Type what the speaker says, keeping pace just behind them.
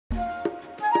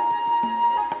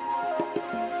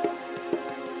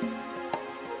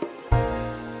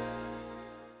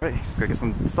Alright, just gotta get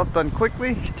some stuff done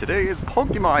quickly. Today is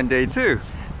Pokemon Day too.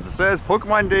 As it says,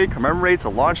 Pokemon Day commemorates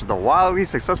the launch of the wildly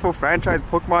successful franchise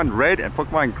Pokemon Red and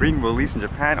Pokemon Green released in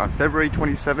Japan on February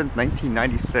 27th,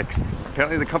 1996.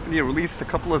 Apparently the company released a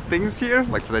couple of things here,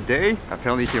 like for the day.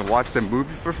 Apparently you can watch the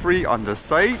movie for free on the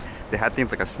site. They had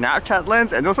things like a Snapchat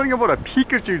lens, and there was something about a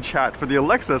Pikachu chat for the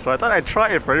Alexa, so I thought I'd try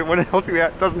it for anyone else who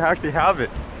doesn't actually have it.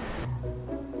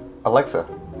 Alexa,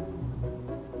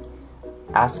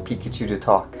 ask Pikachu to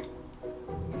talk.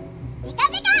 Pika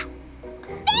Pika!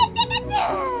 Pikachu!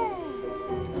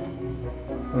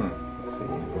 Let's see.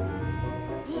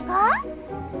 Pika?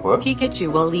 What? Pikachu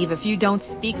will leave if you don't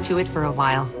speak to it for a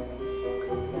while.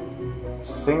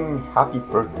 Sing happy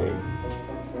birthday.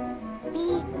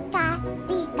 Pika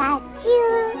Pikachu!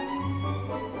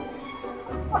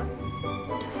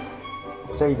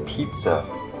 Say pizza.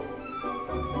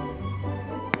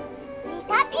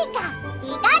 Pika Pika!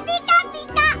 Pika Pika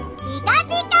Pika! Pika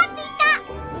Pika Pika!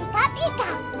 Pika Pika!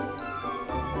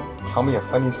 Tell me a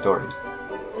funny story.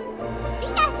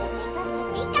 Pikachu Pikachu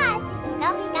Pikachu! Pika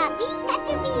Pika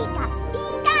Pikachu Pika!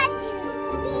 Pikachu!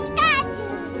 Pikachu!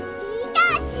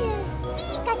 Pikachu!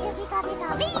 Pikachu Pika Pika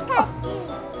Pikachu!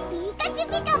 Pikachu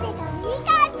Pika Pika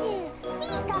Pikachu!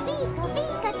 Pika Pika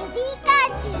Pikachu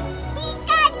Pikachu!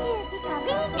 Pikachu Pika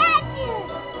Pikachu!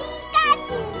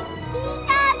 Pikachu!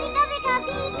 Pika Pika Pika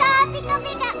Pika Pika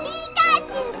Pika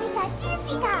Pikachu! Pikachu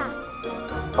Pika!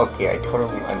 Okay, I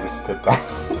totally understood that.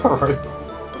 Right.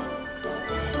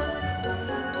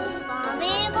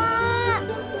 Pika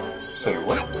Say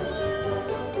what?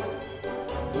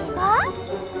 Pika!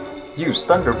 Use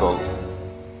Thunderbolt.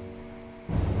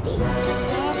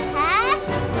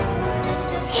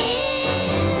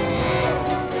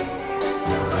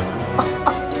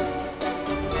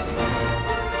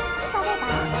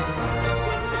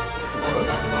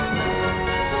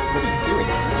 What are you doing?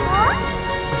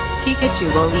 Pikachu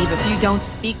will leave if you don't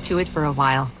speak to it for a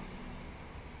while.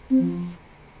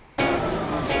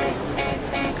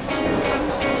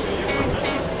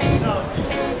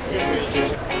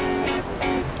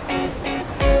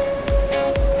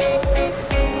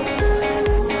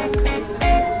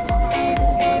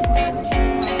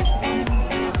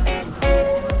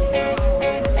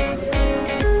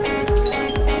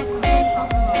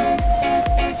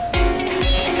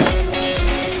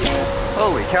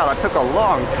 Holy cow, that took a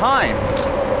long time.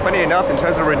 Funny enough, in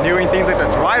terms of renewing things like the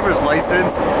driver's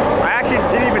license, I actually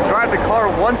didn't even drive the car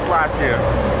once last year.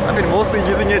 I've been mostly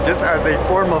using it just as a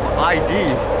form of ID.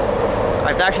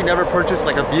 I've actually never purchased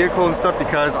like a vehicle and stuff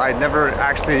because I never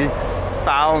actually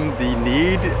found the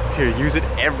need to use it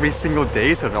every single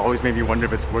day, so it always made me wonder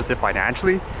if it's worth it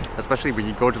financially, especially when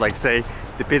you go to, like, say,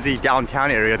 the busy downtown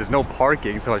area. There's no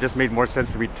parking, so it just made more sense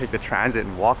for me to take the transit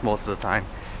and walk most of the time.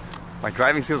 My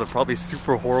driving skills are probably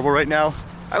super horrible right now.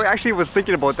 I actually was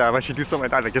thinking about that. I should do something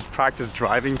like that, like just practice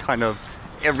driving kind of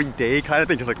every day kind of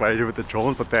thing, just like what I do with the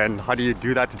drones. But then how do you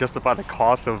do that to justify the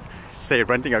cost of, say,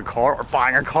 renting a car or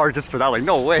buying a car just for that? Like,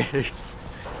 no way.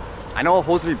 I know it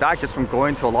holds me back just from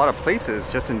going to a lot of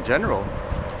places, just in general.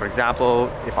 For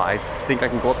example, if I think I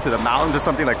can go up to the mountains or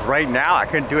something, like right now, I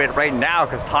couldn't do it right now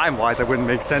because time-wise it wouldn't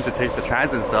make sense to take the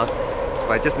transit and stuff.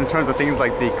 But just in terms of things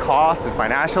like the cost and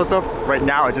financial stuff, right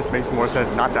now it just makes more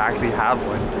sense not to actually have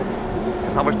one.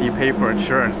 Because how much do you pay for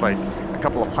insurance? Like a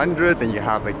couple of hundred, then you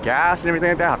have the gas and everything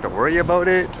like that, have to worry about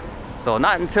it. So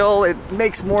not until it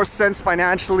makes more sense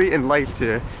financially in life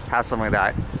to have something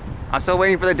like that. I'm still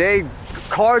waiting for the day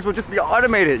cars will just be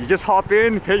automated. You just hop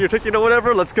in, pay your ticket or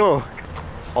whatever, let's go.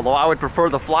 Although I would prefer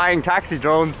the flying taxi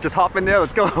drones, just hop in there,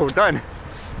 let's go, done.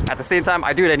 At the same time,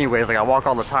 I do it anyways, like I walk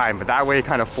all the time, but that way it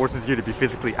kind of forces you to be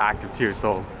physically active too.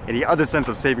 So in the other sense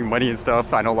of saving money and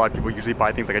stuff, I know a lot of people usually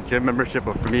buy things like a gym membership,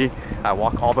 but for me, I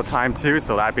walk all the time too,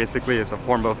 so that basically is a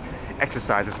form of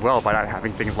exercise as well by not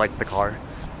having things like the car.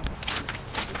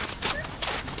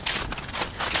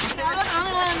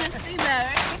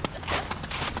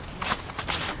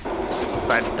 It's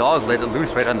that dog let it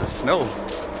loose right on the snow.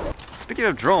 Speaking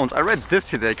of drones, I read this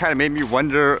today. It kind of made me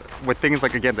wonder with things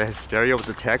like, again, the hysteria with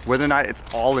the tech, whether or not it's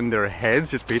all in their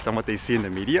heads just based on what they see in the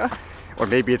media. Or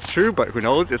maybe it's true, but who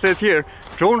knows? It says here,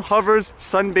 drone hovers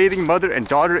sunbathing mother and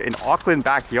daughter in Auckland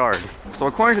backyard. So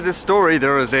according to this story,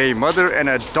 there was a mother and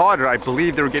a daughter. I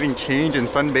believe they were getting changed and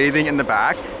sunbathing in the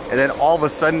back. And then all of a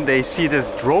sudden they see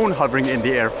this drone hovering in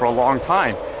the air for a long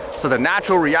time. So the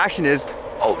natural reaction is,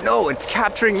 oh no, it's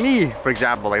capturing me, for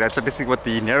example. Like that's basically what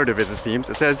the narrative is, it seems.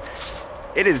 It says,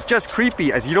 it is just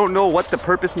creepy as you don't know what the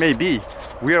purpose may be.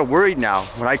 We are worried now.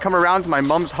 When I come around to my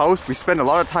mom's house, we spend a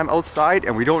lot of time outside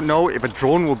and we don't know if a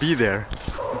drone will be there.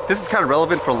 This is kind of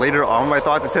relevant for later on my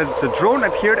thoughts. It says the drone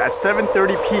appeared at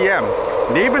 7:30 p.m.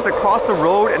 Neighbors across the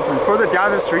road and from further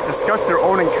down the street discussed their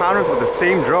own encounters with the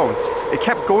same drone. It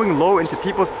kept going low into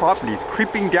people's properties,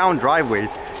 creeping down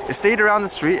driveways. It stayed around the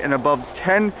street and above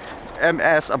 10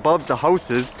 ms above the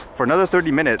houses for another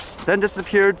 30 minutes, then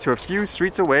disappeared to a few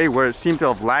streets away where it seemed to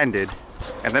have landed.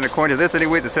 And then according to this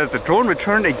anyways, it says the drone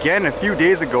returned again a few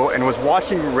days ago and was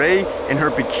watching Ray in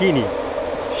her bikini.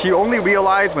 She only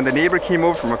realized when the neighbor came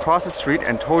over from across the street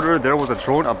and told her there was a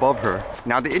drone above her.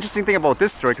 Now the interesting thing about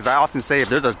this story, because I often say if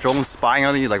there's a drone spying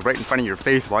on you like right in front of your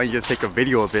face, why don't you just take a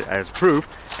video of it as proof?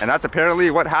 And that's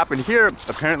apparently what happened here.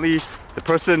 Apparently the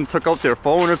person took out their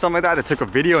phone or something like that, they took a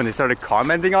video and they started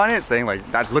commenting on it, saying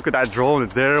like, look at that drone,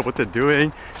 it's there, what's it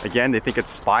doing? Again, they think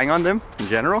it's spying on them in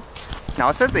general. Now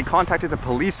it says they contacted the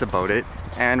police about it,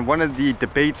 and one of the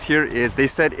debates here is they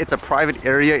said it's a private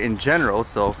area in general,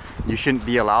 so you shouldn't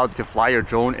be allowed to fly your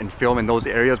drone and film in those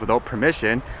areas without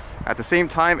permission. At the same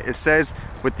time, it says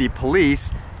with the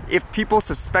police, if people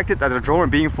suspected that a drone were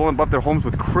being flown above their homes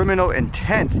with criminal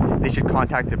intent, they should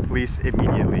contact the police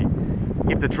immediately.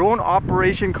 If the drone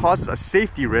operation causes a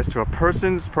safety risk to a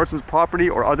person's property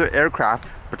or other aircraft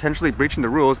potentially breaching the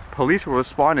rules, police will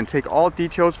respond and take all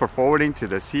details for forwarding to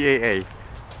the CAA.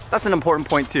 That's an important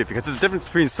point too, because there's a difference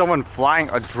between someone flying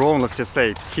a drone, let's just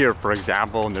say here for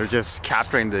example, and they're just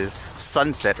capturing the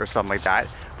sunset or something like that,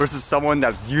 versus someone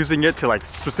that's using it to like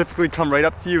specifically come right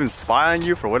up to you and spy on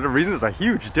you for whatever reason. Is a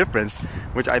huge difference,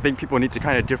 which I think people need to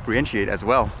kind of differentiate as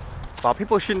well. While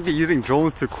people shouldn't be using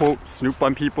drones to quote snoop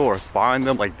on people or spy on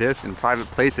them like this in private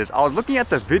places, I was looking at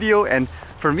the video and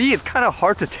for me it's kind of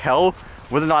hard to tell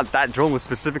whether or not that drone was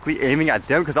specifically aiming at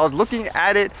them, because I was looking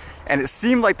at it and it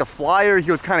seemed like the flyer, he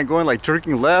was kind of going like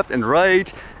jerking left and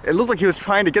right. It looked like he was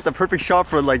trying to get the perfect shot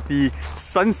for like the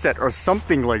sunset or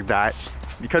something like that,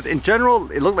 because in general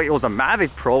it looked like it was a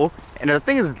Mavic Pro, and if the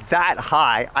thing is that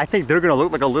high, I think they're gonna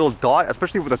look like a little dot,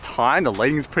 especially with the time, the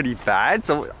lighting's pretty bad.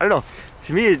 So I don't know,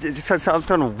 to me it just sounds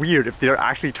kind of weird if they're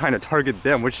actually trying to target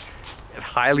them, which is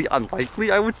highly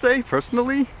unlikely, I would say,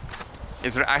 personally.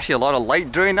 Is there actually a lot of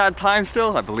light during that time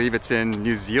still? I believe it's in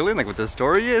New Zealand, like what the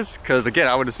story is. Because again,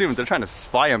 I would assume if they're trying to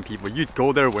spy on people, you'd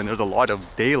go there when there's a lot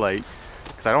of daylight.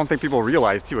 Because I don't think people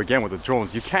realize too, again with the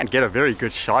drones, you can't get a very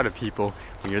good shot of people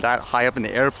when you're that high up in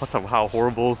the air, plus of how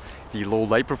horrible the low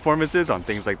light performance is on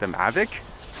things like the Mavic.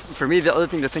 For me, the other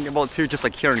thing to think about too, just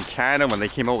like here in Canada when they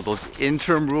came out with those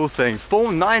interim rules saying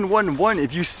phone 911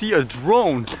 if you see a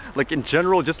drone, like in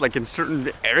general, just like in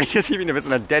certain areas, even if it's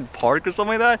in a dead park or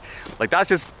something like that, like that's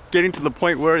just getting to the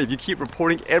point where if you keep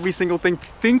reporting every single thing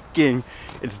thinking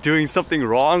it's doing something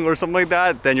wrong or something like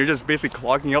that, then you're just basically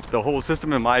clogging up the whole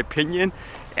system, in my opinion.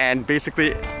 And basically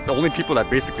the only people that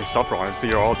basically suffer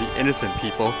honestly are all the innocent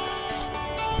people.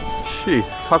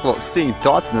 Jeez, talk about seeing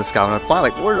dots in the sky when I fly,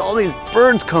 like where did all these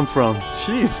birds come from?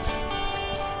 Jeez.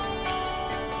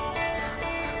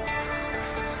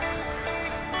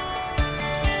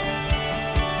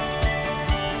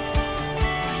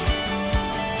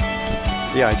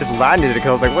 Yeah, I just landed it because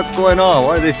I was like, what's going on?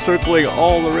 Why are they circling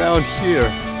all around here?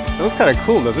 That looks kind of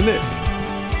cool, doesn't it?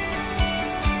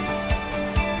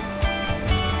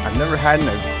 I've never had an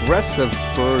aggressive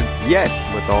bird yet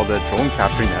with all the drone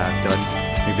capturing that I've done.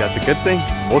 Maybe that's a good thing.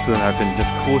 Most of them have been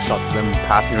just cool shots of them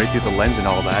passing right through the lens and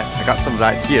all that. I got some of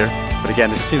that here, but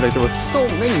again, it just seems like there were so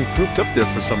many grouped up there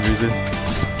for some reason.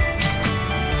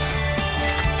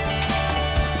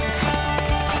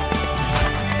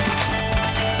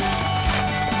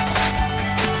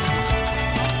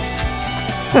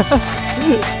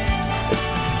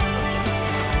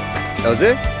 That was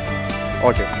it?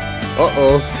 Okay.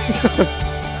 Uh-oh.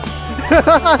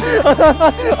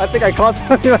 I think I caught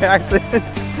something by accident.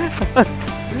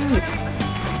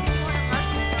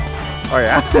 Oh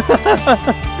yeah?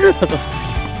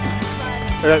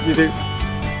 Yeah, you do.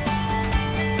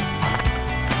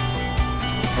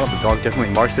 Oh, the dog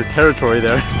definitely marks his territory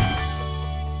there.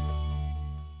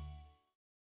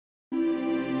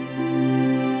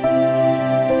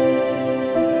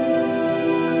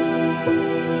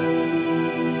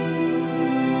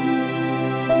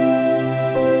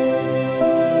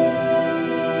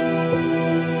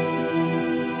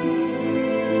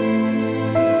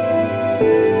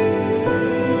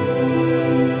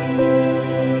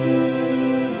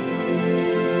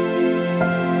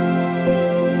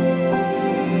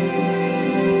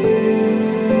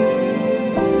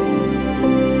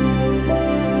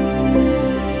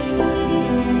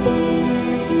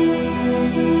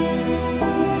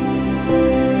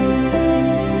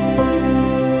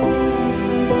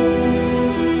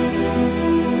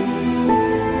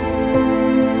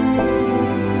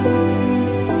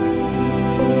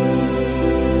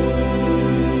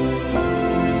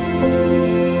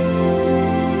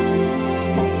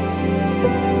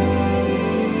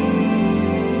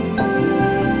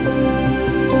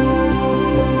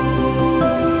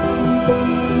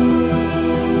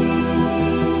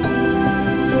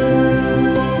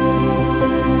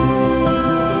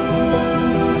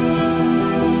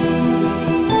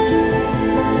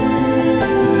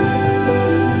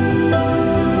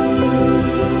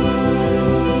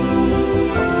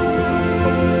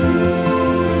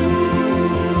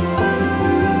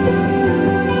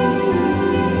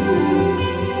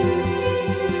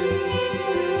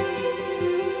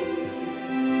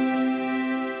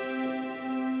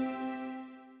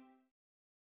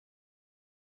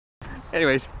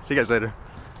 Anyways, see you guys later.